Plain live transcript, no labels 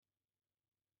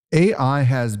AI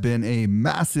has been a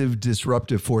massive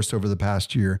disruptive force over the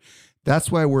past year. That's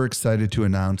why we're excited to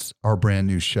announce our brand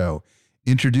new show,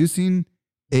 introducing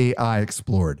AI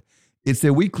Explored. It's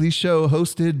a weekly show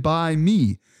hosted by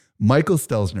me, Michael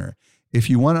Stelzner. If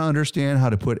you want to understand how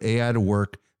to put AI to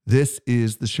work, this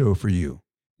is the show for you.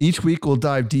 Each week, we'll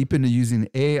dive deep into using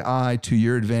AI to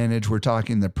your advantage. We're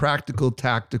talking the practical,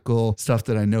 tactical stuff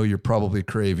that I know you're probably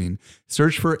craving.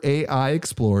 Search for AI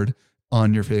Explored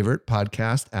on your favorite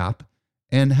podcast app,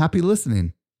 and happy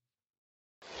listening.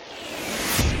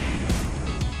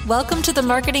 Welcome to the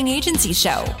Marketing Agency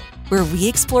Show, where we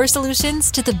explore solutions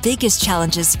to the biggest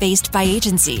challenges faced by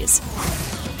agencies.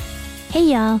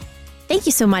 Hey, y'all. Thank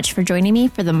you so much for joining me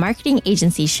for the Marketing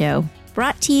Agency Show,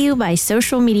 brought to you by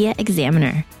Social Media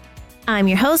Examiner. I'm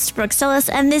your host, Brooke Stellis,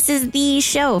 and this is the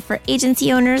show for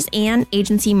agency owners and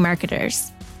agency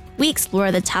marketers. We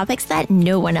explore the topics that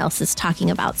no one else is talking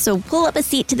about, so pull up a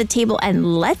seat to the table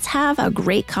and let's have a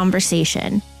great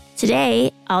conversation.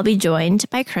 Today, I'll be joined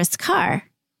by Chris Carr.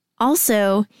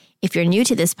 Also, if you're new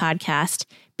to this podcast,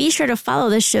 be sure to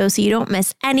follow this show so you don't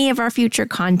miss any of our future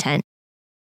content.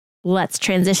 Let's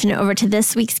transition over to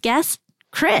this week's guest,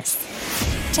 Chris.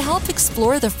 To help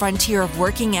explore the frontier of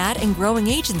working at and growing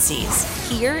agencies,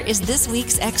 here is this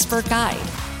week's expert guide.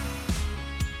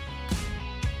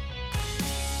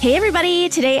 Hey everybody,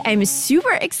 today I'm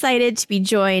super excited to be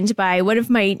joined by one of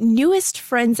my newest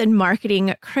friends in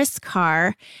marketing, Chris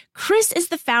Carr. Chris is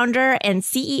the founder and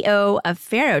CEO of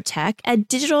Ferrotech, a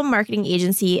digital marketing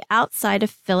agency outside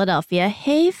of Philadelphia.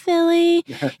 Hey, Philly.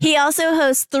 He also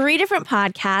hosts 3 different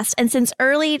podcasts, and since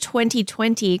early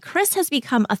 2020, Chris has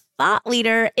become a thought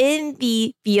leader in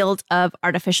the field of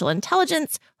artificial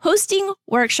intelligence, hosting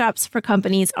workshops for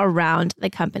companies around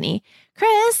the company.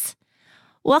 Chris,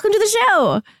 welcome to the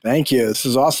show. Thank you. This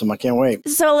is awesome. I can't wait.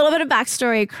 So a little bit of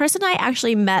backstory. Chris and I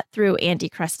actually met through Andy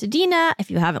Crestodina. If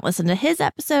you haven't listened to his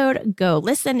episode, go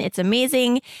listen. It's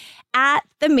amazing. At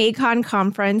the MACON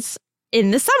conference in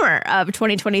the summer of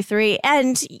 2023.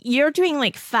 And you're doing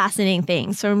like fascinating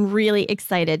things. So I'm really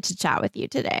excited to chat with you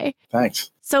today.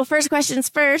 Thanks. So first questions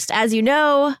first, as you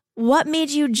know, what made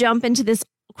you jump into this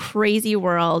crazy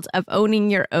world of owning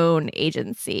your own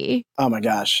agency? Oh my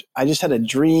gosh. I just had a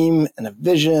dream and a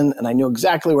vision, and I knew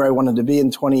exactly where I wanted to be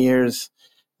in 20 years.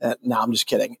 No, I'm just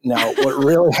kidding. No, what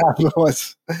really happened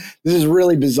was, this is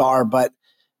really bizarre, but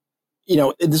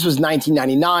this was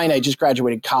 1999. I just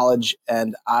graduated college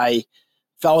and I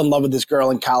fell in love with this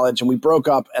girl in college and we broke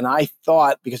up. And I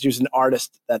thought, because she was an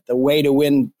artist, that the way to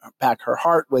win back her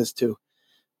heart was to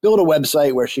build a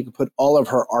website where she could put all of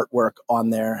her artwork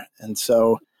on there. And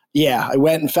so, I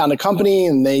went and found a company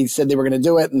and they said they were going to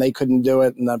do it and they couldn't do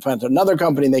it. And then I found another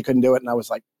company and they couldn't do it. And I was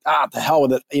like, to hell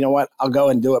with it. You know what? I'll go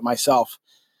and do it myself.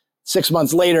 6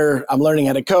 months later, I'm learning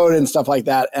how to code and stuff like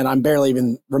that. And I'm barely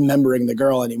even remembering the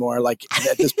girl anymore. Like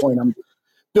at this point, I'm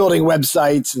building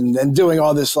websites and doing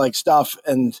all this like stuff.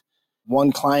 And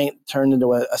one client turned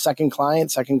into a second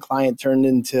client turned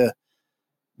into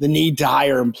the need to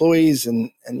hire employees.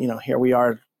 And here we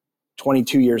are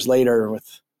 22 years later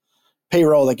with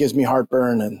payroll that gives me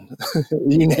heartburn and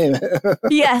you name it.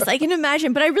 Yes, I can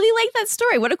imagine. But I really like that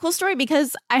story. What a cool story,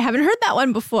 because I haven't heard that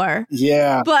one before.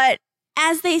 Yeah. But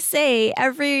as they say,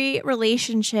 every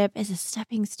relationship is a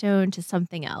stepping stone to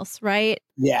something else, right?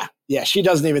 Yeah. She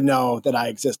doesn't even know that I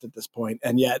exist at this point.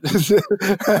 And yet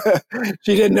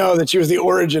she didn't know that she was the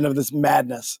origin of this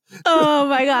madness. Oh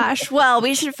my gosh. Well,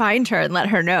 we should find her and let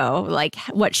her know like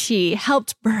what she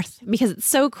helped birth, because it's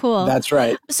so cool. That's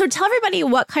right. So tell everybody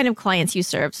what kind of clients you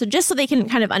serve. So just so they can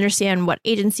kind of understand what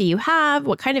agency you have,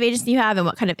 what kind of agency you have, and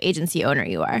what kind of agency owner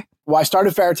you are. Well, I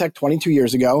started Ferrotech 22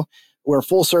 years ago. We're a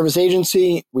full service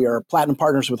agency. We are platinum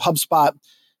partners with HubSpot.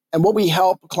 And what we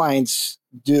help clients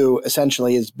do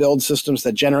essentially is build systems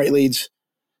that generate leads,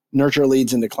 nurture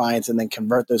leads into clients, and then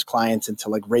convert those clients into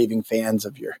like raving fans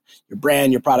of your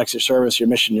brand, your products, your service, your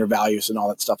mission, your values, and all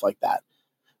that stuff like that.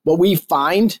 What we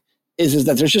find is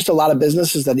that there's just a lot of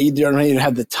businesses that either don't even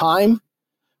have the time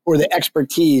or the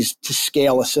expertise to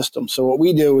scale a system. So what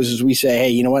we do is we say, hey,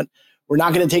 you know what? We're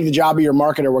not going to take the job of your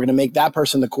marketer. We're going to make that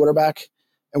person the quarterback.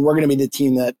 And we're going to be the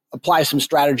team that applies some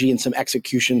strategy and some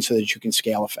execution so that you can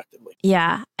scale effectively.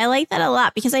 Yeah, I like that a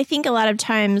lot, because I think a lot of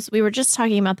times, we were just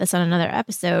talking about this on another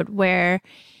episode, where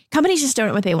companies just don't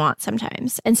know what they want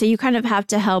sometimes. And so you kind of have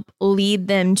to help lead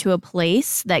them to a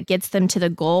place that gets them to the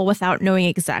goal without knowing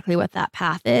exactly what that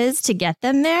path is to get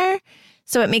them there.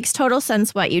 So it makes total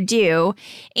sense what you do.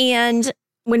 And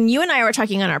when you and I were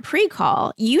talking on our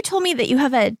pre-call, you told me that you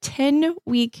have a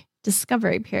 10-week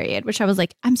discovery period, which I was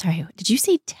like, I'm sorry, did you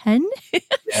say 10?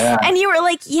 Yeah. And you were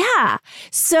like, yeah.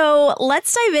 So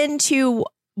let's dive into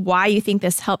why you think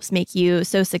this helps make you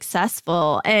so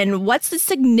successful. And what's the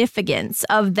significance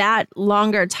of that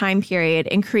longer time period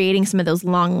in creating some of those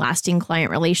long-lasting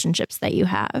client relationships that you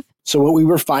have? So what we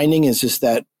were finding is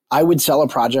that I would sell a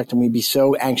project and we'd be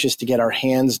so anxious to get our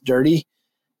hands dirty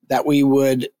that we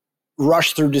would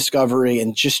rush through discovery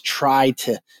and just try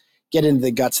to get into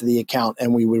the guts of the account.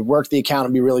 And we would work the account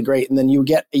and be really great. And then you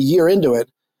get a year into it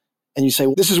and you say,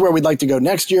 well, this is where we'd like to go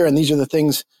next year. And these are the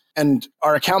things. And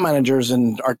our account managers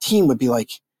and our team would be like,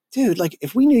 dude, like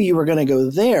if we knew you were going to go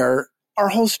there, our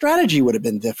whole strategy would have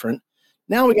been different.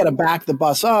 Now we got to back the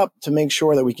bus up to make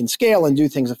sure that we can scale and do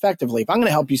things effectively. If I'm going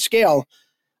to help you scale,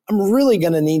 I'm really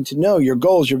going to need to know your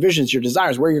goals, your visions, your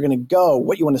desires, where you're going to go,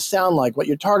 what you want to sound like, what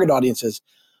your target audience is,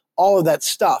 all of that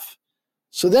stuff.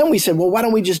 So then we said, well, why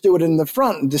don't we just do it in the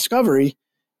front in discovery?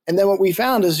 And then what we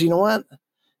found is, you know what?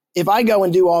 If I go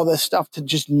and do all this stuff to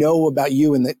just know about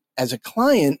you and as a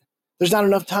client, there's not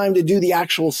enough time to do the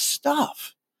actual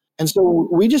stuff. And so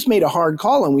we just made a hard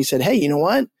call and we said, hey, you know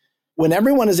what? When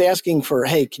everyone is asking for,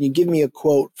 hey, can you give me a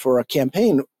quote for a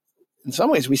campaign? In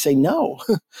some ways, we say no.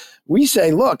 We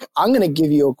say, look, I'm going to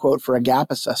give you a quote for a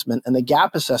gap assessment. And the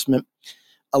gap assessment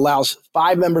allows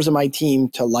 5 members of my team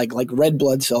to like red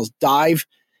blood cells dive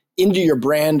into your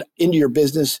brand, into your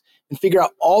business, and figure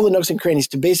out all the nooks and crannies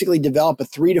to basically develop a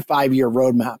 3 to 5 year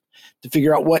roadmap to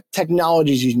figure out what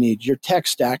technologies you need, your tech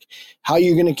stack, how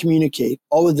you're going to communicate,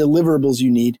 all the deliverables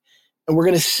you need. And we're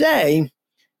going to say,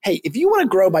 hey, if you want to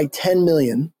grow by 10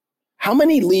 million, how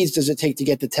many leads does it take to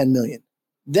get to 10 million?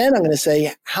 Then I'm going to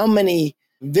say, how many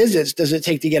visits does it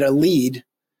take to get a lead?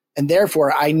 And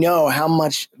therefore, I know how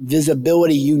much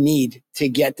visibility you need to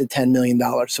get to $10 million.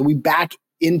 So we back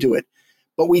into it,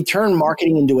 but we turn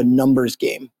marketing into a numbers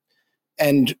game.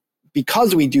 And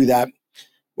because we do that,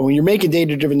 when you're making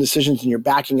data-driven decisions and you're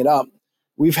backing it up,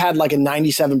 we've had like a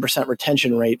 97%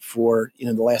 retention rate for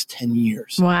the last 10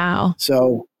 years. Wow.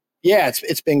 So yeah,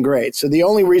 it's been great. So the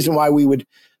only reason why we would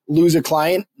lose a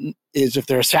client is if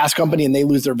they're a SaaS company and they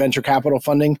lose their venture capital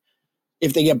funding,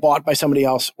 if they get bought by somebody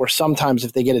else, or sometimes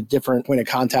if they get a different point of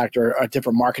contact or a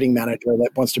different marketing manager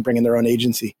that wants to bring in their own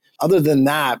agency. Other than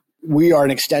that, we are an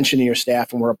extension of your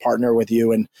staff and we're a partner with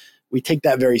you. And we take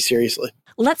that very seriously.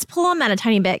 Let's pull on that a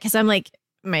tiny bit because I'm like,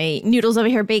 my noodles over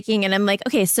here baking. And I'm like,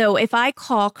 okay, so if I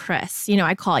call Chris,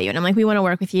 I call you and I'm like, we want to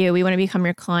work with you. We want to become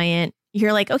your client.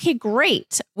 You're like, okay,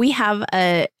 great. We have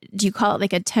do you call it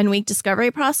like a 10-week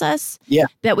discovery process? Yeah.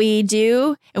 That we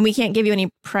do. And we can't give you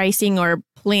any pricing or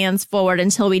plans forward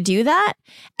until we do that.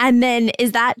 And then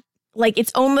is that like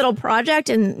its own little project?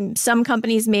 And some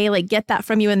companies may like get that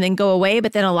from you and then go away.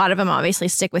 But then a lot of them obviously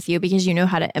stick with you because you know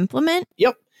how to implement.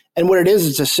 Yep. And what it is,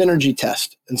 it's a synergy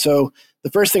test. And so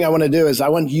the first thing I want to do is I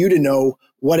want you to know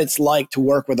what it's like to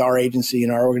work with our agency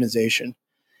and our organization.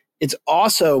 It's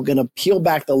also going to peel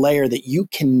back the layer that you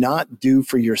cannot do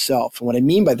for yourself. And what I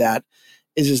mean by that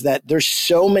is that there's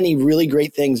so many really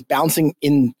great things bouncing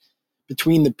in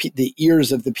between the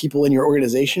ears of the people in your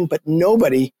organization, but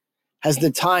nobody has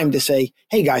the time to say,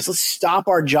 hey guys, let's stop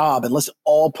our job and let's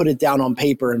all put it down on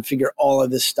paper and figure all of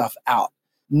this stuff out.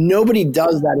 Nobody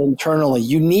does that internally.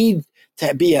 You need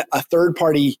to be a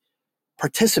third-party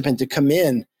participant to come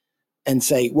in and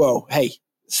say, whoa, hey,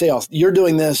 sales, you're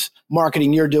doing this,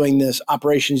 marketing, you're doing this,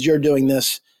 operations, you're doing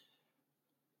this.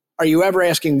 Are you ever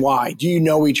asking why? Do you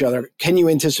know each other? Can you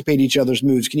anticipate each other's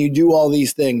moves? Can you do all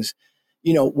these things?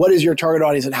 What is your target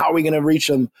audience and how are we going to reach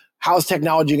them? How is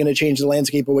technology going to change the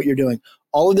landscape of what you're doing?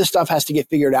 All of this stuff has to get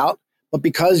figured out. But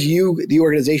because you, the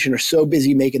organization, are so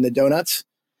busy making the donuts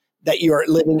that you are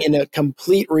living in a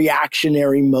complete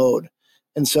reactionary mode.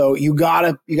 And so you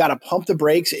gotta pump the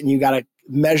brakes and you gotta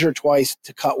measure twice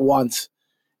to cut once.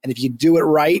 And if you do it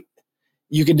right,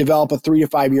 you can develop a 3 to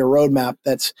 5 year roadmap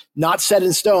that's not set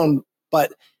in stone,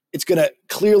 but it's going to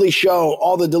clearly show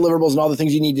all the deliverables and all the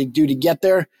things you need to do to get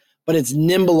there. But it's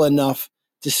nimble enough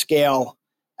to scale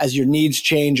as your needs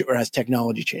change or as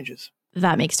technology changes.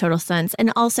 That makes total sense.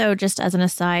 And also, just as an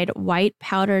aside, white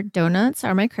powdered donuts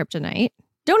are my kryptonite.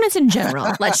 Donuts in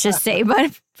general, let's just say,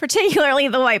 but particularly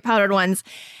the white powdered ones.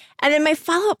 And then my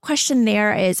follow-up question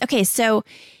there is, okay, so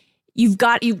you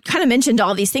kind of mentioned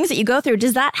all these things that you go through.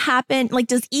 Does that happen? Like,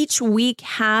 does each week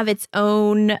have its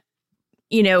own,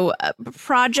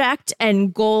 project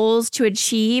and goals to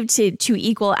achieve to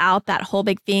equal out that whole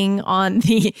big thing on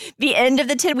the end of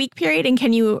the 10-week period?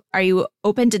 And are you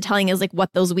open to telling us like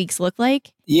what those weeks look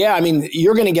like? Yeah, I mean,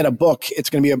 you're going to get a book. It's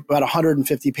going to be about a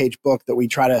 150-page book that we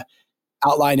try to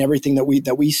outline everything that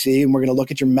we see. And we're going to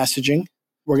look at your messaging.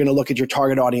 We're going to look at your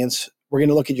target audience. We're going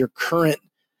to look at your current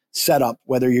setup,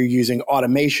 whether you're using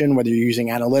automation, whether you're using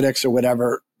analytics or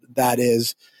whatever that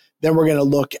is. Then we're going to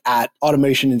look at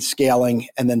automation and scaling.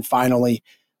 And then finally,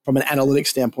 from an analytics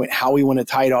standpoint, how we want to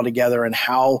tie it all together and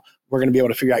how we're going to be able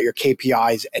to figure out your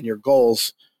KPIs and your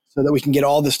goals so that we can get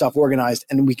all this stuff organized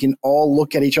and we can all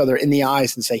look at each other in the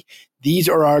eyes and say, these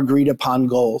are our agreed upon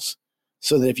goals.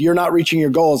 So that if you're not reaching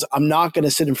your goals, I'm not going to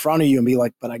sit in front of you and be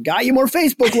like, but I got you more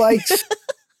Facebook likes.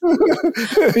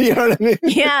 You know what I mean?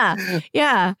 Yeah.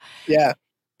 Yeah. Yeah.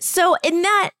 So in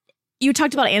that, you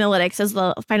talked about analytics as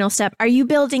the final step. Are you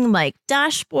building like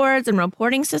dashboards and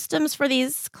reporting systems for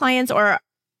these clients? Or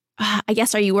I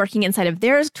guess, are you working inside of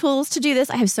their tools to do this?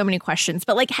 I have so many questions,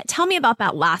 but like, tell me about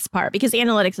that last part, because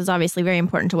analytics is obviously very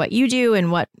important to what you do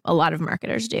and what a lot of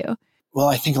marketers do. Well,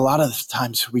 I think a lot of the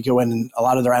times we go in and a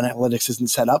lot of their analytics isn't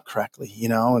set up correctly,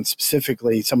 and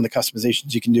specifically some of the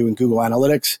customizations you can do in Google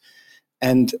Analytics.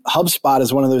 And HubSpot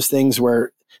is one of those things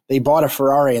where they bought a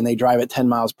Ferrari and they drive at 10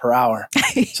 miles per hour.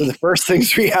 So the first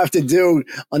things we have to do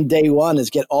on day one is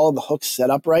get all of the hooks set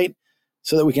up right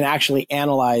so that we can actually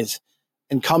analyze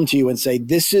and come to you and say,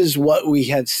 this is what we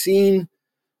have seen.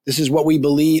 This is what we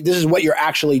believe. This is what you're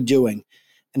actually doing.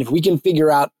 And if we can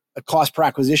figure out a cost per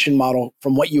acquisition model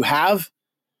from what you have,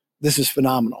 this is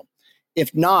phenomenal.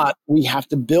 If not, we have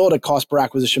to build a cost per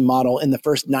acquisition model in the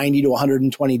first 90 to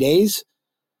 120 days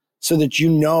so that you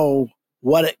know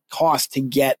what it costs to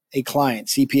get a client,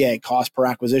 CPA, cost per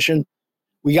acquisition.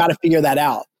 We got to figure that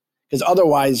out because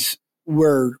otherwise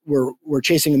we're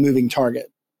chasing a moving target.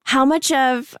 How much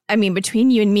of,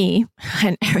 between you and me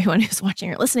and everyone who's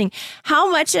watching or listening, how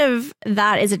much of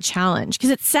that is a challenge?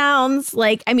 Because it sounds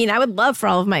like, I would love for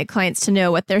all of my clients to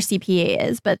know what their CPA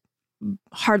is, but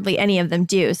hardly any of them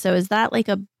do. So is that like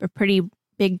a pretty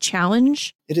big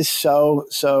challenge? It is so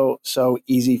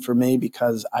easy for me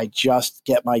because I just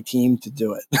get my team to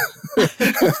do it.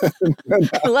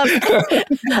 I love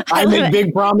it. I make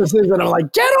big promises and I'm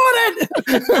like, get on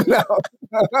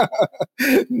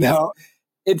it. No.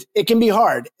 It can be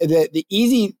hard. The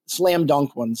easy slam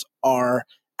dunk ones are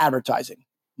advertising,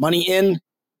 money in,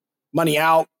 money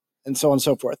out, and so on and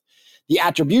so forth. The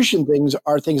attribution things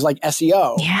are things like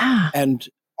SEO. Yeah. And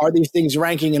are these things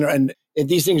ranking? And if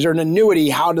these things are an annuity,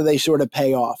 how do they sort of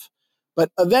pay off? But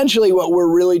eventually what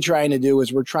we're really trying to do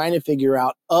is we're trying to figure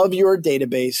out of your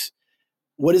database,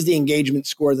 what is the engagement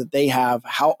score that they have?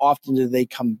 How often do they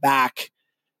come back?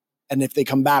 And if they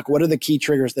come back, what are the key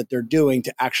triggers that they're doing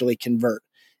to actually convert?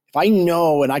 If I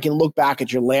know and I can look back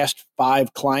at your last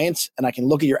 5 clients and I can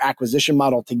look at your acquisition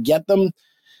model to get them,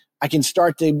 I can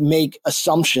start to make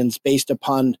assumptions based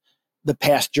upon the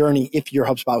past journey, if your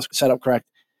HubSpot was set up correct,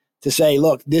 to say,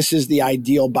 look, this is the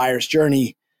ideal buyer's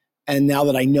journey. And now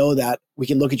that I know that, we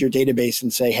can look at your database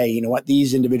and say, hey, you know what?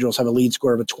 These individuals have a lead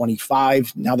score of a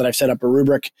 25. Now that I've set up a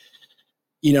rubric,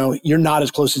 you're not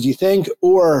as close as you think.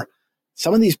 Or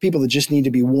some of these people that just need to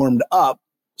be warmed up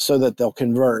so that they'll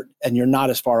convert and you're not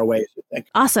as far away as you think.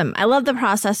 Awesome. I love the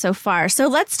process so far. So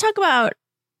let's talk about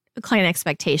client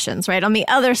expectations, right? On the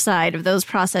other side of those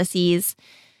processes,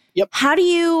 Yep. How do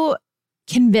you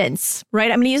convince,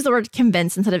 right? I'm going to use the word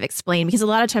convince instead of explain, because a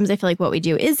lot of times I feel like what we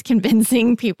do is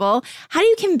convincing people. How do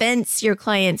you convince your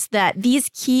clients that these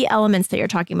key elements that you're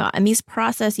talking about and these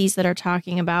processes that are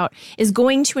talking about is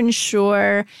going to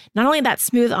ensure not only that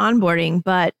smooth onboarding,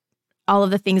 but all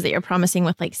of the things that you're promising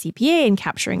with like CPA and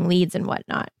capturing leads and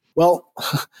whatnot? Well,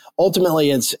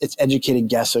 ultimately, it's educated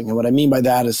guessing. And what I mean by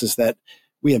that is that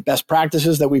we have best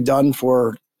practices that we've done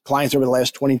for clients over the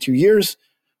last 22 years.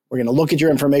 We're going to look at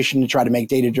your information to try to make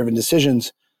data-driven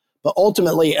decisions. But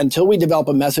ultimately, until we develop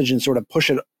a message and sort of push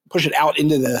it out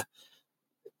into the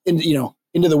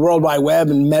World Wide Web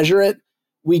and measure it,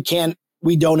 we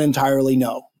don't entirely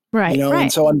know. Right. Right.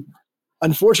 And so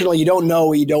unfortunately, you don't know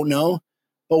what you don't know.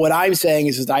 But what I'm saying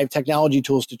is I have technology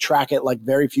tools to track it like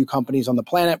very few companies on the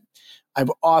planet.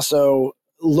 I've also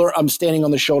I'm standing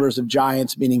on the shoulders of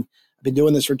giants, meaning I've been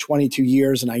doing this for 22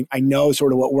 years and I know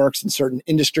sort of what works in certain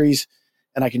industries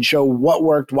and I can show what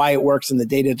worked, why it works, and the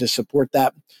data to support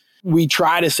that. We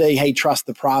try to say, hey, trust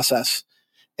the process.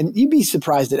 And you'd be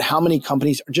surprised at how many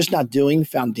companies are just not doing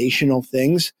foundational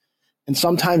things. And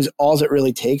sometimes all it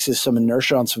really takes is some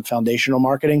inertia on some foundational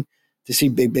marketing to see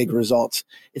big results.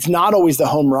 It's not always the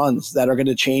home runs that are going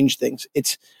to change things.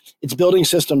 It's building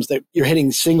systems that you're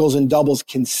hitting singles and doubles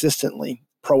consistently,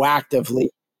 proactively,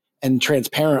 and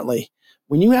transparently.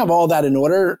 When you have all that in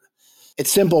order,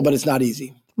 it's simple, but it's not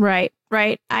easy. Right.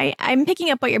 I'm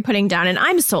picking up what you're putting down and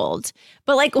I'm sold.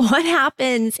 But like, what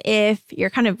happens if you're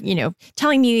kind of,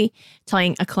 telling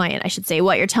a client, I should say,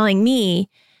 what you're telling me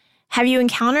Have you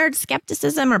encountered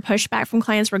skepticism or pushback from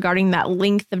clients regarding that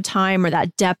length of time or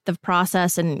that depth of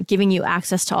process and giving you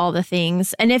access to all the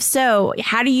things? And if so,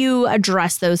 how do you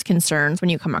address those concerns when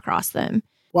you come across them?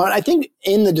 Well, I think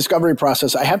in the discovery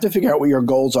process, I have to figure out what your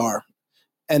goals are.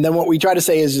 And then what we try to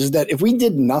say is that if we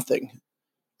did nothing,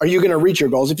 are you going to reach your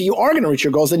goals? If you are going to reach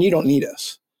your goals, then you don't need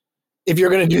us. If you're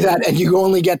going to do that and you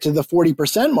only get to the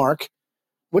 40% mark,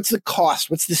 what's the cost?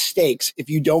 What's the stakes if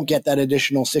you don't get that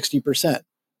additional 60%?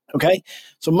 Okay.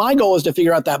 So my goal is to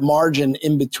figure out that margin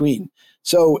in between.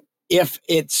 So if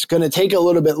it's going to take a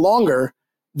little bit longer,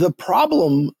 the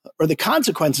problem or the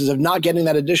consequences of not getting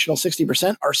that additional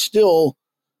 60% are still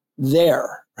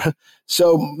there.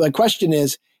 So my question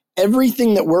is,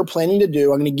 everything that we're planning to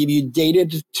do, I'm going to give you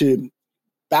data to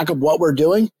back up what we're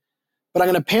doing, but I'm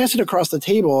going to pass it across the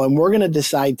table and we're going to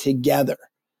decide together.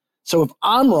 So if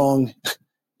I'm wrong,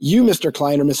 you, Mr.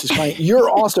 Client or Mrs. Client, you're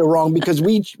also wrong because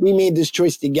we made this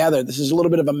choice together. This is a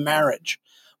little bit of a marriage.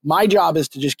 My job is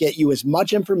to just get you as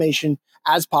much information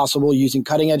as possible using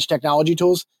cutting edge technology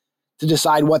tools to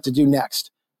decide what to do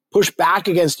next. Push back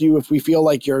against you if we feel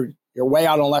like you're way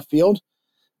out on left field,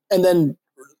 and then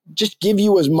just give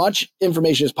you as much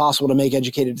information as possible to make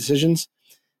educated decisions.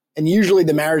 And usually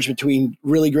the marriage between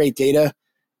really great data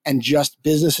and just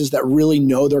businesses that really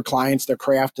know their clients, their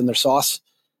craft, and their sauce,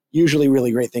 usually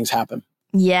really great things happen.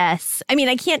 Yes. I mean,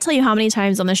 I can't tell you how many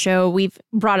times on the show we've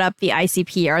brought up the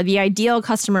ICP or the ideal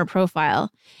customer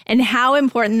profile and how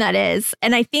important that is.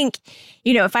 And I think,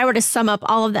 if I were to sum up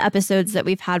all of the episodes that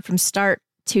we've had from start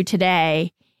to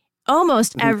today,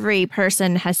 almost every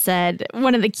person has said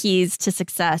one of the keys to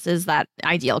success is that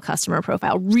ideal customer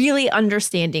profile, really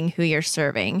understanding who you're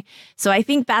serving. So I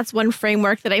think that's one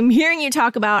framework that I'm hearing you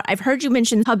talk about. I've heard you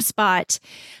mention HubSpot,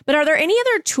 but are there any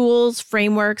other tools,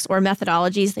 frameworks, or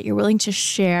methodologies that you're willing to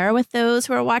share with those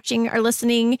who are watching or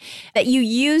listening that you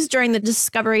use during the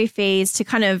discovery phase to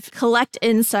kind of collect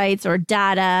insights or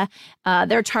data,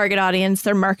 their target audience,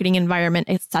 their marketing environment,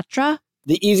 etc.?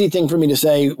 The easy thing for me to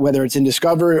say, whether it's in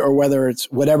discovery or whether it's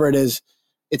whatever it is,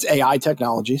 it's AI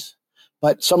technologies.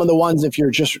 But some of the ones, if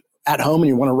you're just at home and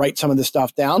you want to write some of this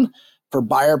stuff down for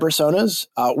buyer personas,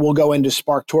 we'll go into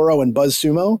SparkToro and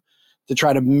BuzzSumo to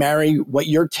try to marry what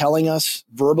you're telling us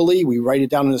verbally. We write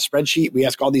it down in a spreadsheet. We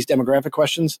ask all these demographic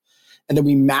questions, and then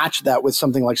we match that with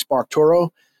something like SparkToro.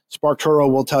 SparkToro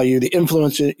will tell you the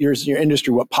influencers in your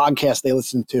industry, what podcasts they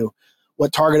listen to,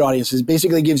 what target audiences.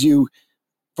 Basically gives you,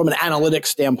 from an analytics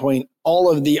standpoint, all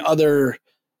of the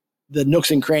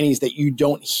nooks and crannies that you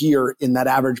don't hear in that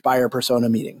average buyer persona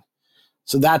meeting.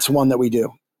 So that's one that we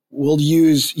do. We'll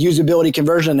use usability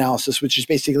conversion analysis, which is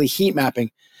basically heat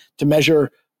mapping to measure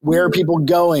where are people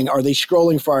going? Are they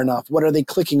scrolling far enough? What are they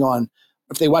clicking on?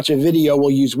 If they watch a video,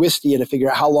 we'll use Wistia to figure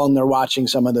out how long they're watching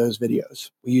some of those videos.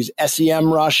 We use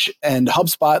SEMrush and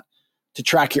HubSpot to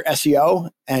track your SEO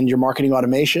and your marketing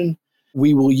automation.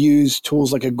 We will use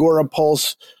tools like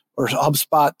Agorapulse or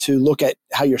HubSpot to look at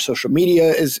how your social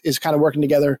media is kind of working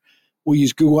together. We'll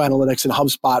use Google Analytics and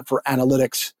HubSpot for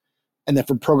analytics. And then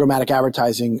for programmatic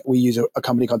advertising, we use a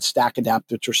company called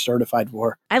StackAdapt, which we're certified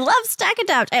for. I love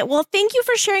StackAdapt. Well, thank you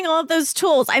for sharing all of those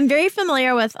tools. I'm very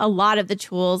familiar with a lot of the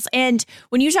tools. And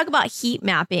when you talk about heat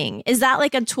mapping, is that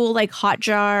like a tool like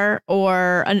Hotjar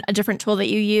or a different tool that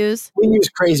you use? We use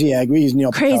Crazy Egg. We use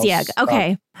Neil Crazy Patel's Egg.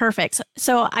 Okay, perfect.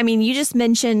 So, I mean, you just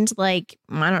mentioned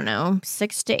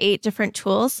 6 to 8 different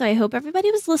tools. So I hope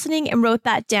everybody was listening and wrote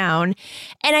that down.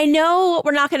 And I know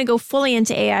we're not going to go fully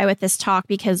into AI with this talk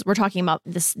because we're talking about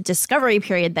this discovery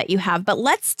period that you have, but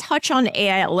let's touch on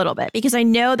AI a little bit because I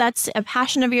know that's a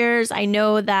passion of yours. I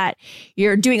know that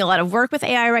you're doing a lot of work with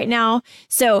AI right now.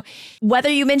 So whether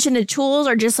you mention the tools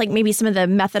or just maybe some of the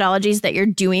methodologies that you're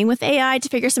doing with AI to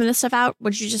figure some of this stuff out,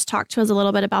 would you just talk to us a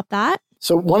little bit about that?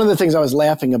 So one of the things I was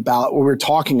laughing about, what we're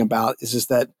talking about is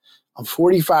that I'm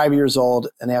 45 years old,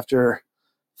 and after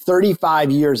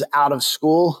 35 years out of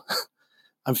school,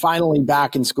 I'm finally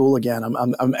back in school again.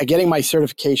 I'm getting my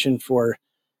certification for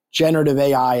generative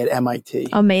AI at MIT.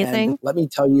 Amazing. And let me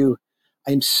tell you,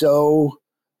 I'm so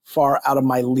far out of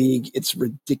my league. It's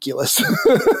ridiculous.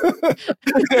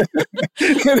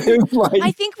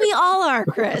 I think we all are,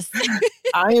 Chris.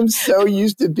 I am so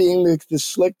used to being the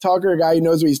slick talker guy who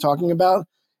knows what he's talking about.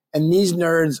 And these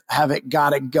nerds have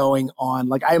got it going on.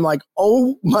 I'm like,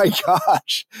 oh my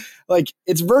gosh.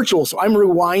 It's virtual. So I'm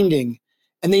rewinding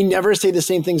and they never say the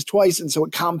same things twice. And so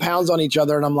it compounds on each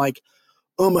other. And I'm like,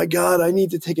 oh my God, I need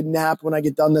to take a nap when I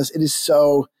get done this. It is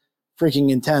so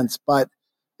freaking intense, but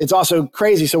it's also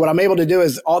crazy. So what I'm able to do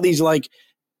is all these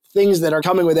things that are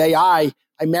coming with AI,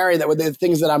 I marry that with the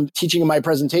things that I'm teaching in my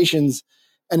presentations.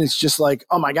 And it's just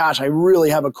oh my gosh, I really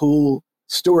have a cool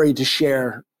story to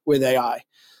share with AI.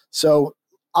 So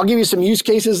I'll give you some use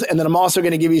cases, and then I'm also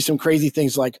going to give you some crazy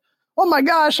things like, oh my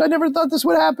gosh, I never thought this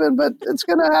would happen, but it's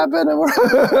going to happen.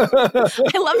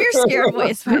 I love your scared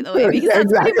voice, by the way, because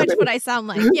that's pretty much what I sound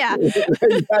like. Yeah.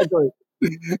 Exactly.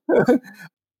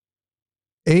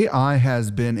 AI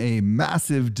has been a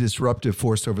massive disruptive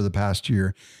force over the past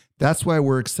year. That's why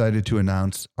we're excited to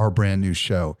announce our brand new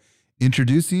show,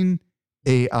 introducing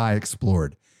AI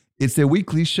Explored. It's a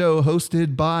weekly show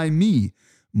hosted by me,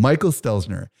 Michael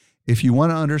Stelzner. If you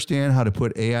want to understand how to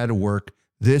put AI to work,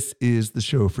 this is the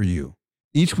show for you.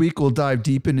 Each week, we'll dive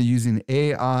deep into using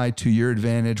AI to your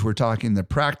advantage. We're talking the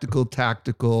practical,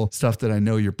 tactical stuff that I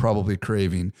know you're probably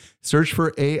craving. Search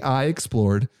for AI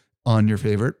Explored on your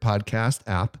favorite podcast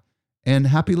app, and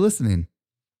happy listening.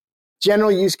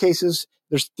 General use cases,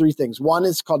 there's three things. One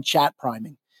is called chat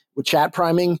priming. With chat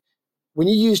priming, when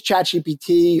you use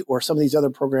ChatGPT or some of these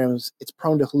other programs, it's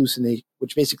prone to hallucinate,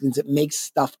 which basically means it makes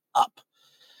stuff up.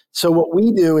 So what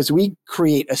we do is we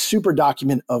create a super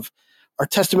document of our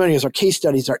testimonials, our case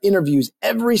studies, our interviews,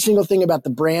 every single thing about the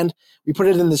brand. We put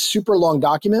it in this super long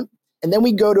document. And then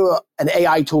we go to an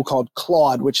AI tool called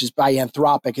Claude, which is by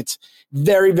Anthropic. It's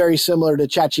very, very similar to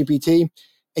ChatGPT.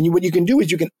 And what you can do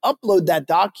is you can upload that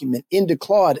document into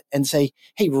Claude and say,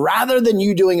 hey, rather than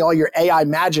you doing all your AI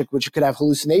magic, which could have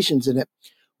hallucinations in it,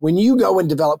 when you go and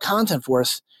develop content for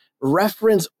us,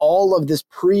 reference all of this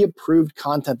pre-approved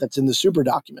content that's in the super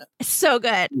document. So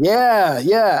good.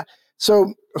 Yeah.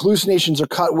 So hallucinations are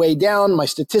cut way down. My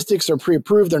statistics are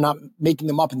pre-approved. They're not making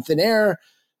them up in thin air,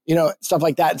 stuff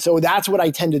like that. So that's what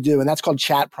I tend to do. And that's called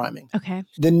chat priming. Okay.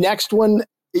 The next one,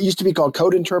 it used to be called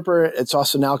Code Interpreter. It's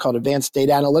also now called Advanced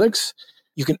Data Analytics.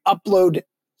 You can upload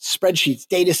spreadsheets,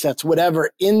 data sets,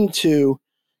 whatever into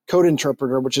Code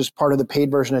Interpreter, which is part of the paid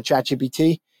version of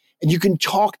ChatGPT. And you can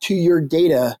talk to your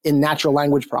data in natural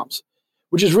language prompts,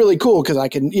 which is really cool because I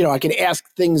can ask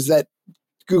things that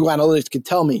Google Analytics could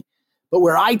tell me. But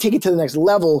where I take it to the next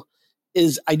level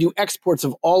is I do exports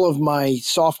of all of my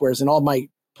softwares and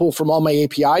pull from all my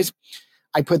APIs.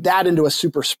 I put that into a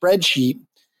super spreadsheet.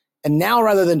 And now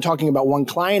rather than talking about one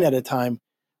client at a time,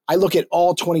 I look at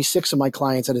all 26 of my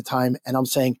clients at a time. And I'm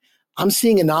saying, I'm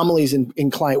seeing anomalies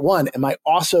in client one. Am I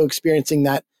also experiencing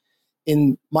that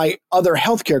in my other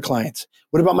healthcare clients?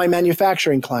 What about my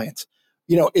manufacturing clients?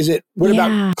 What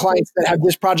about clients that have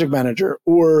this project manager?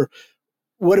 Or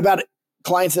what about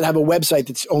clients that have a website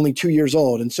that's only 2 years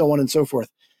old, and so on and so forth?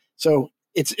 So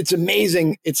it's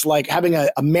amazing. It's like having a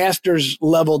master's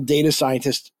level data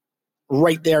scientist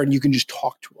right there, and you can just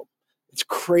talk to them. It's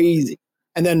crazy.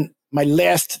 And then my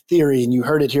last theory, and you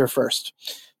heard it here first.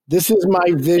 This is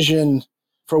my vision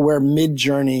for where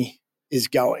Midjourney is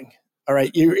going. All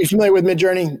right. You're familiar with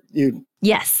Midjourney?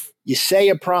 Yes. You say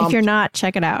a prompt. If you're not,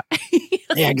 check it out.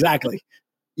 Yeah, exactly.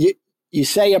 You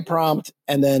say a prompt,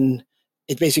 and then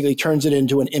it basically turns it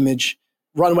into an image.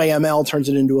 Runway ML turns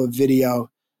it into a video.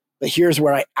 But here's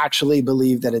where I actually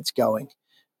believe that it's going.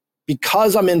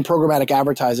 Because I'm in programmatic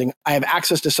advertising, I have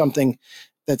access to something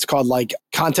that's called like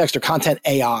context or content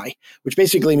AI, which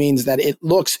basically means that it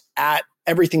looks at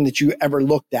everything that you ever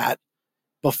looked at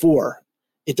before.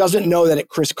 It doesn't know that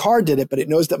Chris Carr did it, but it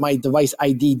knows that my device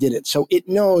ID did it. So it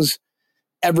knows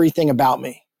everything about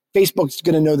me. Facebook's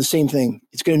going to know the same thing.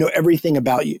 It's going to know everything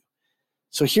about you.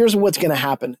 So here's what's going to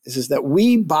happen is that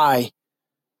we buy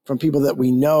from people that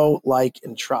we know, like,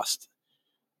 and trust.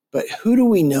 But who do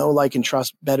we know, like, and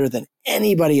trust better than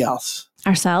anybody else?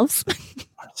 Ourselves.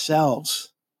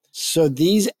 Ourselves. So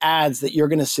these ads that you're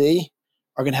going to see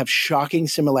are going to have shocking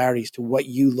similarities to what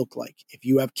you look like. If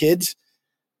you have kids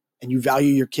and you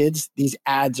value your kids, these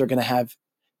ads are going to have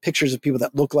pictures of people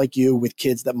that look like you with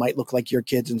kids that might look like your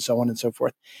kids, and so on and so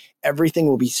forth. Everything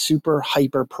will be super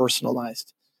hyper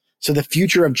personalized. So the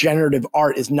future of generative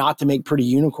art is not to make pretty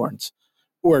unicorns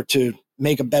or to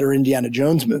make a better Indiana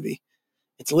Jones movie.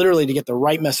 It's literally to get the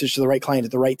right message to the right client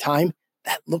at the right time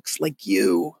that looks like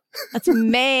you. That's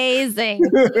amazing.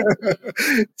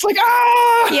 It's like,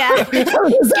 yeah.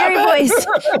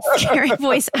 Scary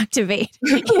voice activate.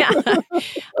 Yeah.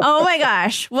 Oh my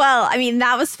gosh. Well, I mean,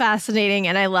 that was fascinating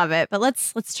and I love it. But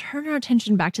let's turn our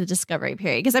attention back to the discovery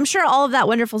period, because I'm sure all of that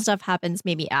wonderful stuff happens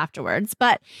maybe afterwards.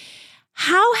 But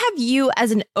how have you,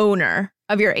 as an owner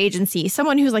of your agency,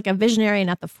 someone who's like a visionary and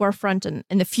at the forefront and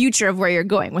in the future of where you're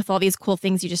going with all these cool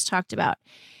things you just talked about,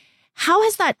 how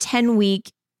has that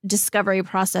 10-week discovery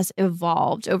process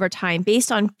evolved over time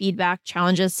based on feedback,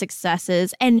 challenges,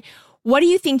 successes? And what do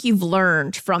you think you've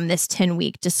learned from this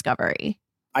 10-week discovery?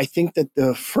 I think that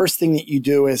the first thing that you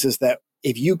do is that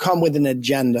if you come with an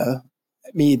agenda,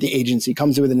 the agency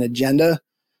comes with an agenda,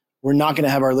 we're not going to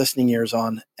have our listening ears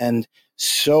on. And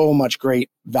so much great,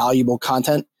 valuable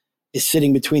content is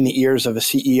sitting between the ears of a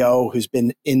CEO who's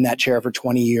been in that chair for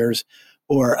 20 years,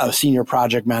 or a senior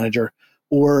project manager,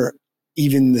 or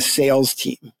even the sales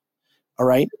team. All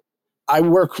right. I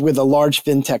work with a large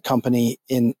fintech company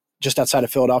in just outside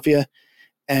of Philadelphia.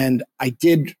 And I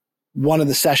did one of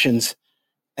the sessions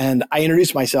and I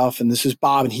introduced myself, and this is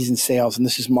Bob and he's in sales, and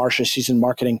this is Marcia, she's in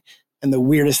marketing. And the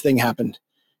weirdest thing happened.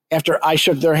 After I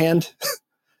shook their hand,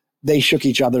 they shook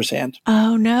each other's hand.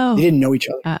 Oh, no. They didn't know each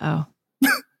other. Uh-oh.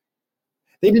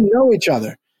 They didn't know each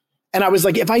other. And I was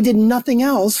like, if I did nothing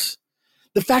else,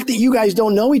 the fact that you guys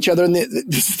don't know each other, and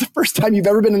this is the first time you've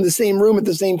ever been in the same room at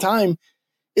the same time,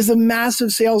 is a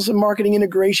massive sales and marketing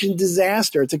integration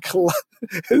disaster. It's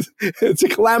a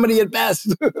calamity at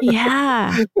best.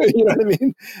 Yeah. You know what I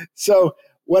mean? So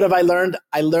what have I learned?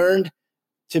 I learned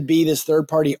to be this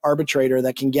third-party arbitrator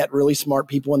that can get really smart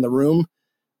people in the room.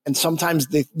 And sometimes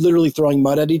they're literally throwing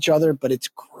mud at each other, but it's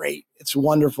great. It's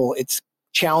wonderful. It's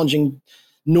challenging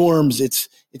norms. It's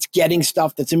getting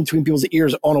stuff that's in between people's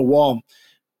ears on a wall.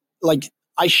 Like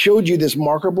I showed you this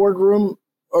marker board room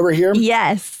over here.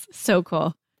 Yes. So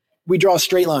cool. We draw a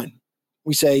straight line.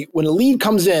 We say, when a lead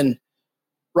comes in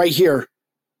right here,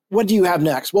 what do you have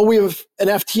next? Well, we have an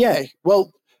FTA.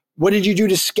 Well, what did you do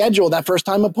to schedule that first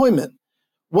time appointment?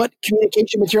 What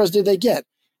communication materials did they get?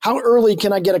 How early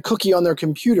can I get a cookie on their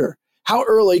computer? How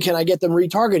early can I get them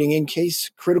retargeting in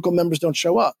case critical members don't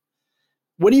show up?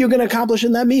 What are you going to accomplish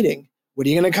in that meeting? What are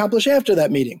you going to accomplish after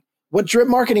that meeting? What drip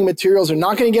marketing materials are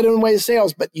not going to get in the way of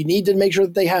sales, but you need to make sure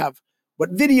that they have?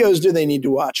 What videos do they need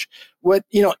to watch?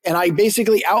 And I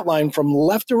basically outline from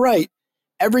left to right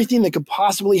everything that could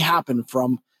possibly happen,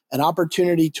 from an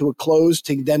opportunity to a close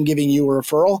to them giving you a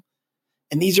referral.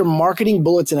 And these are marketing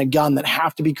bullets in a gun that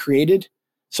have to be created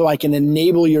so I can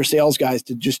enable your sales guys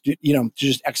to just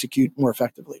execute more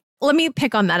effectively. Let me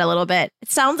pick on that a little bit. It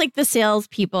sounds like the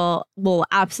salespeople will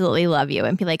absolutely love you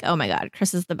and be like, oh my God,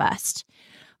 Chris is the best.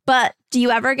 But do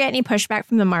you ever get any pushback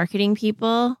from the marketing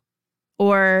people,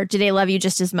 or do they love you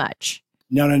just as much?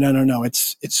 No.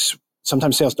 It's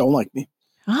sometimes sales don't like me.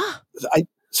 Ah.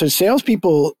 So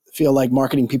salespeople feel like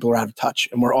marketing people are out of touch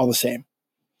and we're all the same.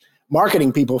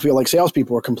 Marketing people feel like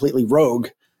salespeople are completely rogue,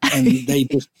 and they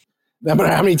just, no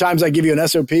matter how many times I give you an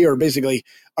SOP or basically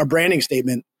our branding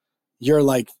statement, you're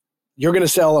like, you're going to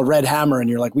sell a red hammer, and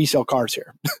you're like, we sell cars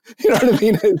here. You know what I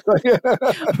mean? It's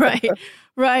like,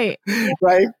 right.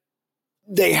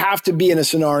 They have to be in a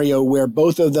scenario where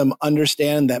both of them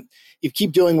understand that if you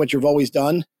keep doing what you've always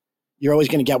done, you're always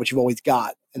going to get what you've always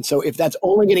got. And so if that's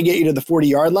only going to get you to the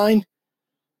 40-yard line,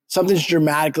 something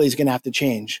dramatically is going to have to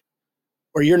change,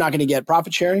 or you're not going to get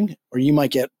profit sharing, or you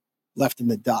might get left in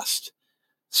the dust.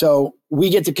 So we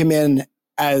get to come in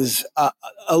as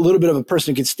a little bit of a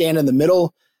person who can stand in the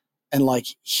middle and like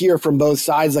hear from both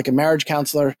sides, like a marriage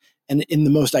counselor. And in the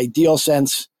most ideal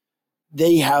sense,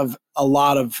 they have a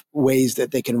lot of ways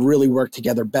that they can really work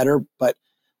together better, but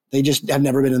they just have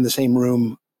never been in the same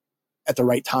room at the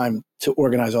right time to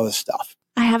organize all this stuff.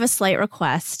 I have a slight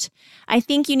request. I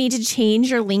think you need to change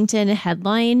your LinkedIn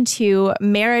headline to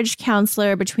marriage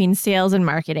counselor between sales and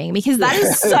marketing, because that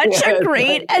is such a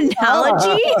great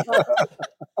analogy.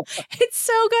 It's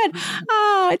so good.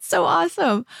 Oh, it's so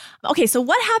awesome. Okay, so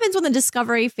what happens when the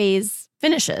discovery phase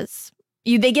finishes?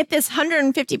 They get this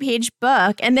 150-page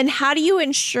book, and then how do you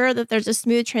ensure that there's a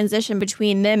smooth transition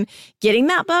between them getting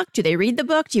that book? Do they read the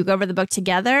book? Do you go over the book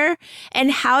together?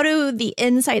 And how do the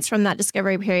insights from that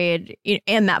discovery period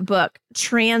and that book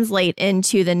translate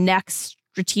into the next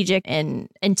strategic and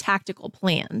tactical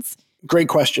plans? Great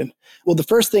question. Well, the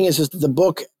first thing is the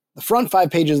book, the front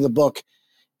 5 pages of the book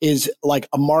is like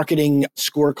a marketing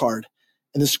scorecard.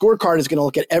 And the scorecard is going to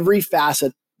look at every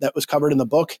facet that was covered in the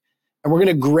book. And we're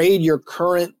going to grade your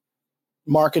current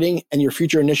marketing and your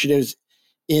future initiatives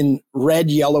in red,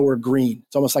 yellow, or green.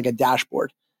 It's almost like a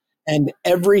dashboard. And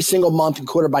every single month and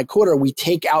quarter by quarter, we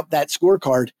take out that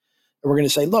scorecard and we're going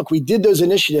to say, look, we did those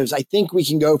initiatives. I think we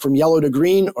can go from yellow to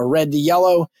green or red to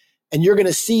yellow. And you're going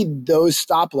to see those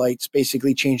stoplights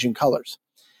basically changing colors.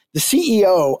 The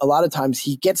CEO, a lot of times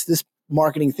he gets this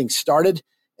marketing thing started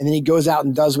and then he goes out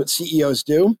and does what CEOs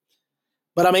do.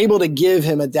 But I'm able to give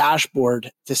him a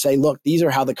dashboard to say, look, these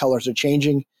are how the colors are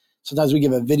changing. Sometimes we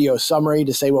give a video summary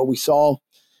to say what we saw.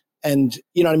 And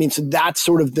you know what I mean? So that's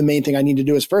sort of the main thing I need to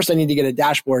do is first I need to get a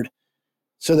dashboard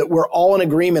so that we're all in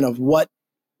agreement of what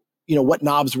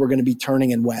knobs we're going to be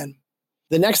turning and when.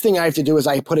 The next thing I have to do is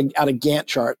I put out a Gantt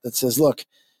chart that says, look,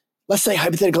 let's say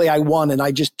hypothetically I won and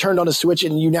I just turned on a switch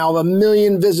and you now have 1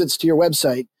 million visits to your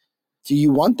website. Do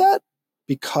you want that?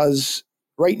 Because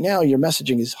right now your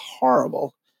messaging is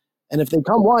horrible. And if they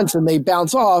come once and they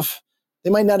bounce off, they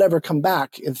might not ever come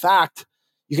back. In fact,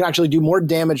 you can actually do more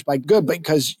damage by good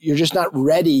because you're just not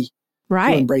ready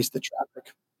to embrace the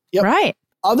traffic. Yep. Right.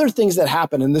 Other things that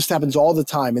happen, and this happens all the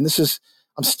time, and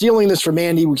I'm stealing this from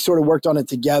Andy. We sort of worked on it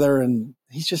together, and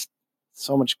he's just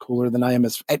so much cooler than I am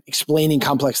at explaining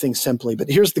complex things simply. But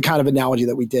here's the kind of analogy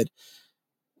that we did.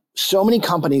 So many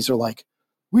companies are like,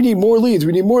 we need more leads,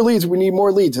 we need more leads, we need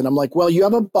more leads. And I'm like, well, you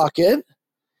have a bucket,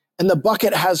 and the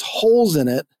bucket has holes in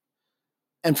it.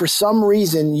 And for some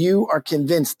reason, you are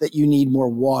convinced that you need more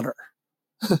water.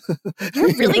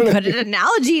 You're really good at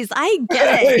analogies. I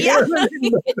get it. Yeah.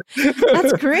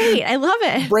 That's great. I love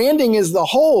it. Branding is the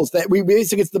holes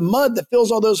it's the mud that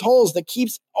fills all those holes that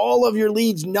keeps all of your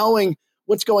leads knowing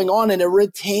what's going on, and it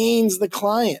retains the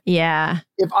client. Yeah.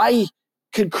 If I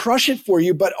could crush it for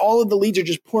you, but all of the leads are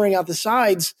just pouring out the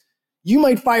sides, you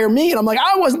might fire me. And I'm like,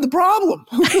 I wasn't the problem.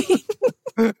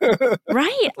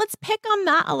 Right. Let's pick on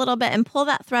that a little bit and pull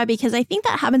that thread, because I think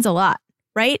that happens a lot,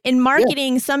 right? In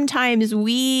marketing, sometimes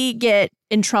we get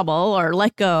in trouble or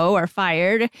let go or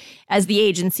fired as the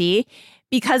agency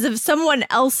because of someone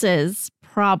else's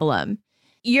problem.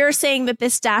 You're saying that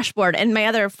this dashboard, and my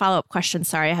other follow-up question,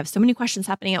 sorry, I have so many questions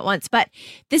happening at once, but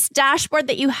this dashboard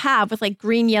that you have with like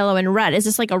green, yellow, and red, is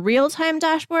this like a real-time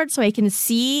dashboard so I can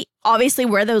see obviously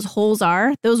where those holes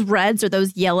are, those reds or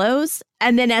those yellows?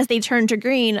 And then as they turn to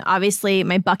green, obviously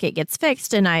my bucket gets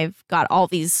fixed and I've got all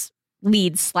these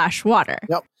leads/water.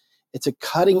 Yep. It's a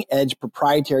cutting-edge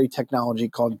proprietary technology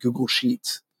called Google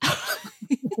Sheets.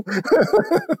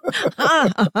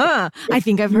 I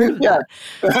think I've heard of that.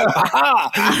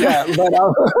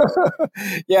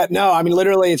 No, I mean,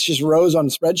 literally it's just rows on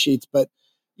spreadsheets, but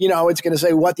it's going to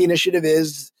say what the initiative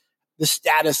is, the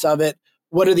status of it,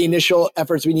 what are the initial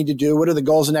efforts we need to do, what are the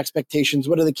goals and expectations,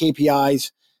 what are the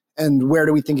KPIs, and where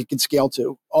do we think it could scale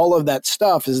to? All of that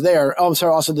stuff is there. Oh, I'm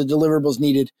sorry, also the deliverables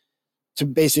needed to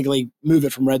basically move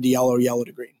it from red to yellow or yellow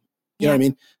to green. You know what I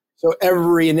mean? So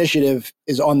every initiative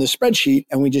is on the spreadsheet,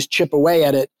 and we just chip away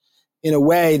at it in a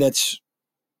way that's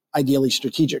ideally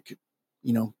strategic.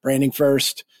 Branding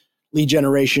first, lead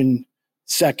generation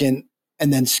second,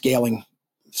 and then scaling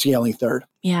third.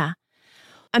 Yeah.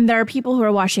 And there are people who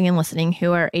are watching and listening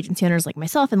who are agency owners like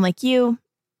myself and like you,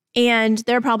 and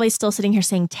they're probably still sitting here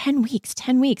saying 10 weeks.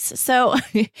 So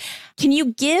can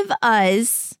you give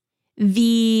us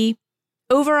the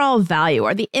overall value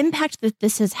or the impact that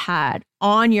this has had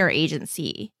on your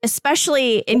agency,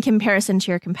 especially in comparison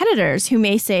to your competitors who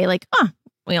may say like,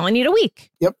 we only need a week?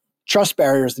 Yep. Trust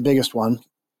barrier is the biggest one.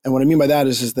 And what I mean by that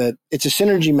is that it's a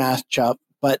synergy matchup.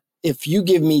 But if you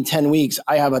give me 10 weeks,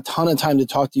 I have a ton of time to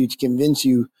talk to you to convince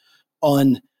you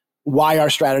on why our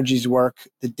strategies work,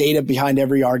 the data behind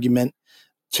every argument,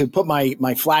 to put my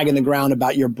flag in the ground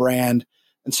about your brand,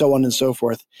 and so on and so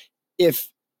forth. If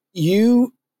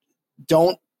you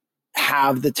don't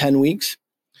have the 10 weeks,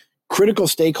 critical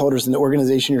stakeholders in the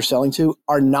organization you're selling to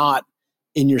are not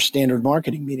in your standard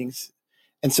marketing meetings.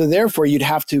 And so therefore you'd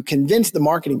have to convince the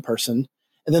marketing person,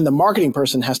 and then the marketing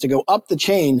person has to go up the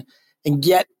chain and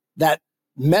get that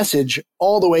message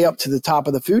all the way up to the top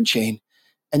of the food chain.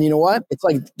 And you know what? It's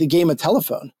like the game of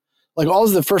telephone. Like all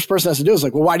the first person has to do is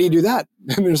like, well, why do you do that?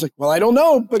 And they're just like, well, I don't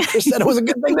know, but Chris said it was a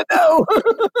good thing to know.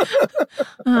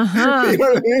 You know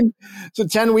what I mean? So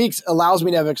 10 weeks allows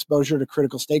me to have exposure to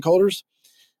critical stakeholders.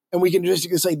 And we can just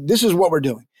say, this is what we're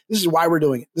doing. This is why we're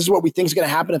doing it. This is what we think is going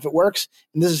to happen if it works.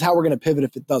 And this is how we're going to pivot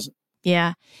if it doesn't.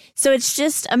 Yeah. So it's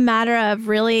just a matter of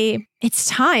really, it's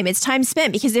time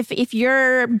spent, because if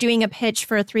you're doing a pitch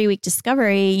for a 3-week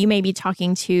discovery, you may be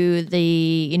talking to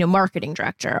the, marketing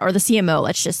director or the CMO,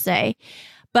 let's just say.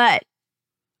 But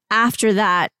after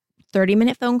that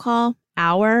 30-minute phone call,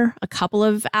 hour, a couple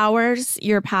of hours,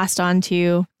 you're passed on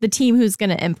to the team who's going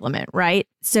to implement, right?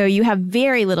 So you have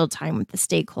very little time with the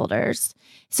stakeholders.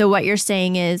 So what you're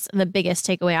saying is, the biggest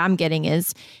takeaway I'm getting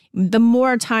is, the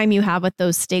more time you have with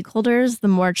those stakeholders, the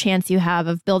more chance you have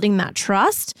of building that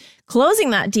trust, closing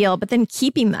that deal, but then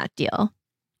keeping that deal,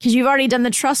 because you've already done the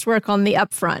trust work on the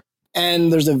upfront.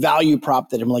 And there's a value prop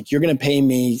that I'm like, you're going to pay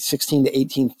me $16,000 to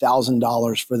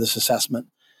 $18,000 for this assessment.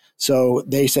 So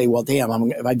they say, well, damn,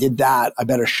 if I did that, I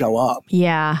better show up.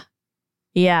 Yeah.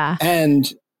 Yeah.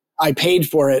 And I paid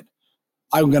for it.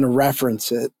 I'm going to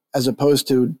reference it, as opposed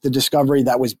to the discovery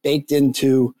that was baked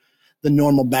into the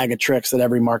normal bag of tricks that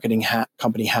every marketing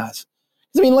company has.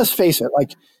 I mean, let's face it.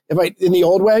 Like in the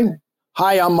old way,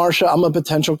 hi, I'm Marsha. I'm a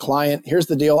potential client. Here's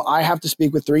the deal. I have to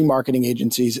speak with 3 marketing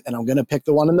agencies, and I'm going to pick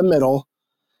the one in the middle.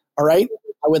 All right.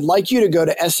 I would like you to go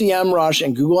to SEMrush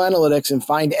and Google Analytics and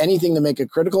find anything to make a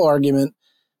critical argument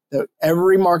that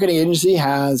every marketing agency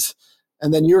has,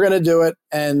 And then you're going to do it.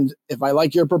 And if I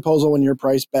like your proposal when you're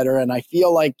priced better, and I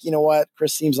feel like, you know what,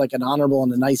 Chris seems like an honorable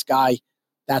and a nice guy,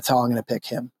 that's how I'm going to pick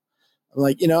him. I'm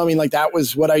like, like that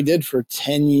was what I did for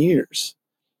 10 years,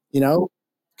 try to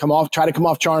come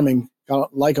off charming,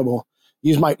 likable,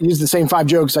 use the same 5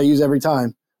 jokes I use every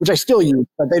time, which I still use,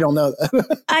 but they don't know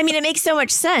that. I mean, it makes so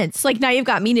much sense. Like now you've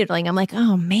got me noodling. I'm like,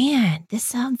 oh man, this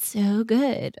sounds so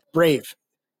good. Brave.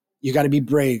 You got to be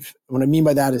brave. What I mean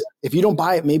by that is if you don't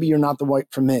buy it, maybe you're not the one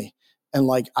for me. And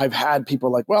like, I've had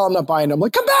people like, well, I'm not buying it. I'm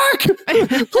like, come back,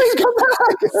 please come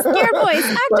back. Scare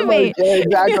voice, activate. Yeah,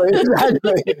 exactly.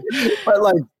 But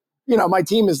like, my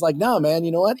team is like, no, man,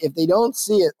 you know what? If they don't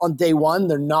see it on day 1,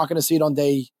 they're not going to see it on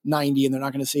day 90, and they're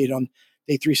not going to see it on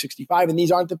day 365. And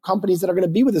these aren't the companies that are going to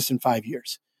be with us in 5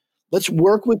 years. Let's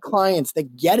work with clients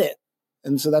that get it.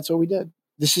 And so that's what we did.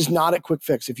 This is not a quick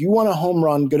fix. If you want a home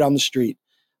run, go down the street.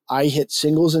 I hit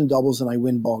singles and doubles and I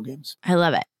win ball games. I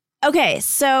love it. Okay,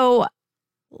 so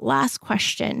last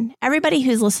question. Everybody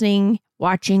who's listening,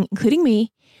 watching, including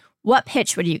me, what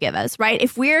pitch would you give us, right?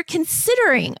 If we're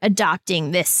considering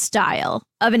adopting this style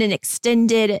of an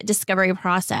extended discovery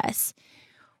process,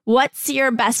 what's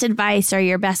your best advice or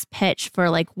your best pitch for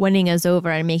like winning us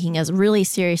over and making us really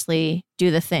seriously do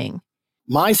the thing?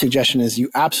 My suggestion is you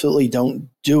absolutely don't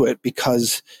do it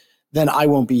because then I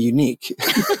won't be unique.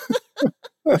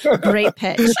 Great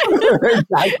pitch.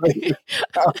 Exactly.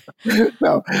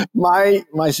 No,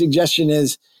 my suggestion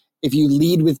is if you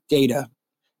lead with data,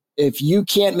 if you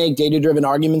can't make data-driven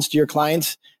arguments to your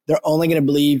clients, they're only going to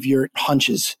believe your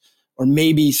hunches or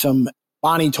maybe some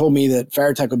Bonnie told me that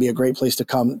Fairtech would be a great place to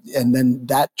come. And then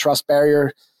that trust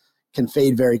barrier can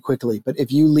fade very quickly. But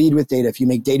if you lead with data, if you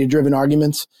make data-driven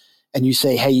arguments and you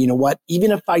say, hey, you know what,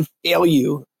 even if I fail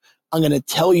you, I'm going to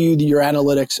tell you your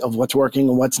analytics of what's working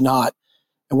and what's not.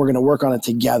 And we're going to work on it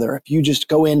together. If you just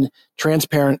go in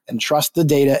transparent and trust the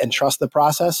data and trust the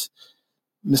process,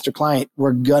 Mr. Client,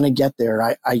 we're going to get there.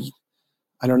 I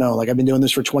don't know. Like I've been doing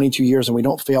this for 22 years and we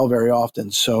don't fail very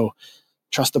often. So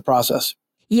trust the process.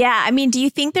 Yeah. I mean, do you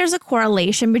think there's a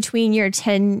correlation between your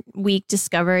 10-week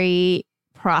discovery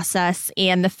process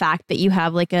and the fact that you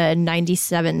have like a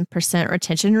 97%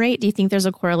 retention rate? Do you think there's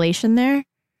a correlation there?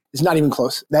 It's not even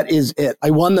close. That is it.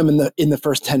 I won them in the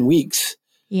first 10 weeks.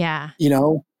 Yeah.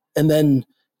 And then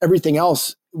everything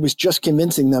else was just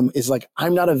convincing them is like,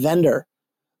 I'm not a vendor.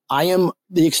 I am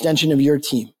the extension of your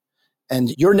team. And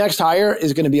your next hire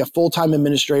is going to be a full-time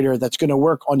administrator that's going to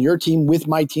work on your team with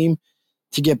my team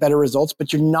to get better results.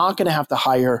 But you're not going to have to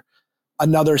hire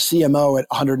another CMO at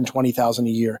 $120,000 a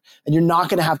year. And you're not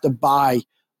going to have to buy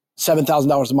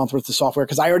 $7,000 a month worth of software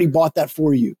because I already bought that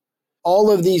for you.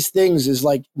 All of these things is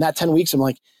like, in that 10 weeks, I'm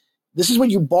like, this is what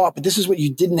you bought, but this is what you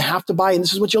didn't have to buy. And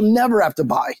this is what you'll never have to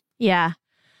buy. Yeah.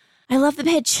 I love the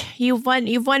pitch. You've won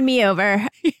me over.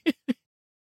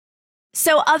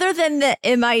 So other than the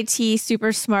MIT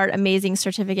super smart, amazing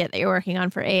certificate that you're working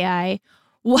on for AI,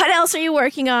 what else are you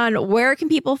working on? Where can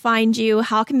people find you?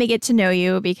 How can they get to know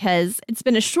you? Because it's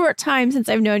been a short time since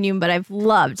I've known you, but I've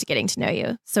loved getting to know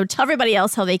you. So tell everybody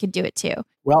else how they could do it too.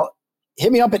 Well,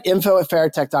 hit me up at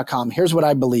info@fairtech.com. Here's what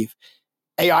I believe.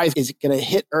 AI is going to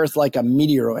hit Earth like a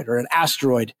meteoroid or an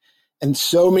asteroid. And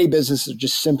so many businesses are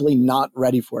just simply not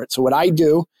ready for it. So what I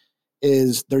do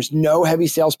is there's no heavy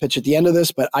sales pitch at the end of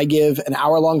this, but I give an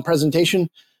hour-long presentation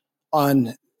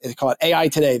on, they call it AI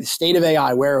Today, the state of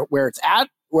AI, where it's at,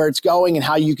 where it's going, and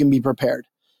how you can be prepared.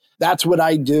 That's what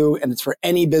I do, and it's for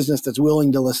any business that's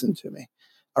willing to listen to me.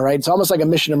 All right? It's almost like a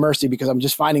mission of mercy because I'm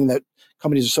just finding that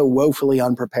companies are so woefully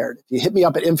unprepared. If you hit me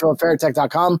up at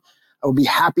info@fairtech.com, I would be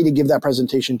happy to give that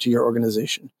presentation to your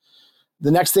organization. The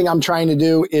next thing I'm trying to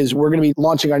do is we're going to be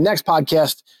launching our next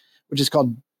podcast, which is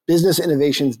called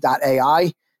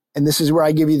businessinnovations.ai. And this is where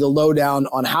I give you the lowdown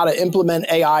on how to implement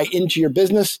AI into your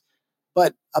business.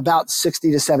 But about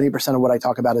 60 to 70% of what I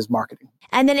talk about is marketing.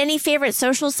 And then any favorite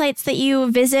social sites that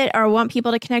you visit or want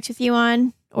people to connect with you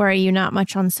on? Or are you not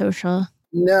much on social?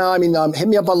 No, I mean, hit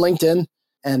me up on LinkedIn.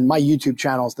 And my YouTube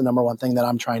channel is the number one thing that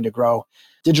I'm trying to grow.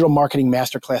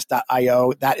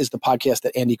 Digitalmarketingmasterclass.io. That is the podcast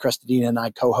that Andy Crestodina and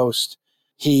I co-host.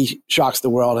 He shocks the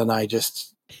world and I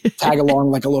just tag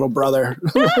along like a little brother.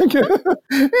 Like,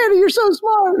 Andy, you're so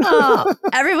smart. Oh,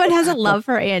 everyone has a love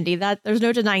for Andy. There's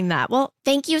no denying that. Well,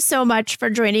 thank you so much for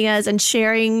joining us and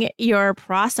sharing your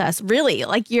process. Really,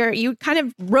 like you kind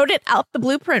of wrote it out the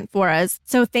blueprint for us.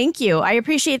 So thank you. I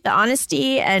appreciate the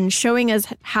honesty and showing us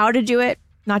how to do it,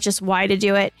 not just why to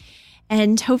do it.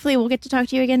 And hopefully we'll get to talk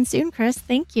to you again soon, Chris.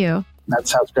 Thank you. That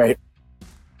sounds great.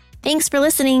 Thanks for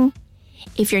listening.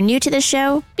 If you're new to the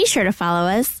show, be sure to follow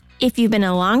us. If you've been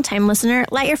a longtime listener,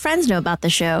 let your friends know about the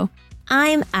show.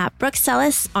 I'm at Brooke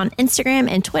Sellis on Instagram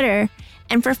and Twitter.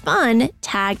 And for fun,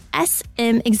 tag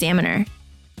SM Examiner.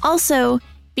 Also,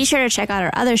 be sure to check out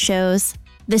our other shows,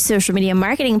 the Social Media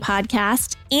Marketing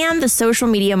Podcast and the Social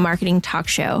Media Marketing Talk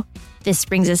Show. This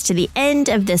brings us to the end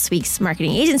of this week's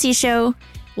Marketing Agency Show.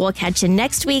 We'll catch you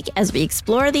next week as we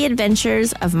explore the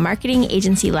adventures of marketing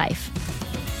agency life.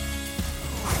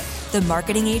 The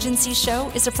Marketing Agency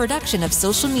Show is a production of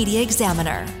Social Media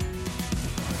Examiner.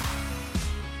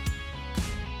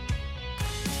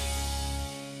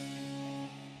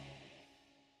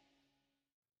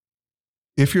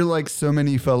 If you're like so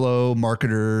many fellow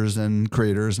marketers and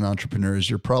creators and entrepreneurs,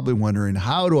 you're probably wondering,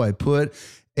 how do I put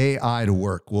AI to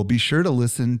work? Well, be sure to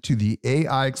listen to the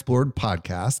AI Explored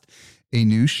podcast, a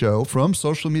new show from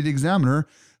Social Media Examiner,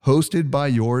 hosted by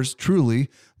yours truly,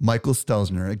 Michael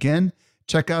Stelzner. Again,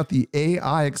 check out the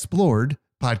AI Explored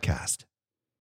podcast.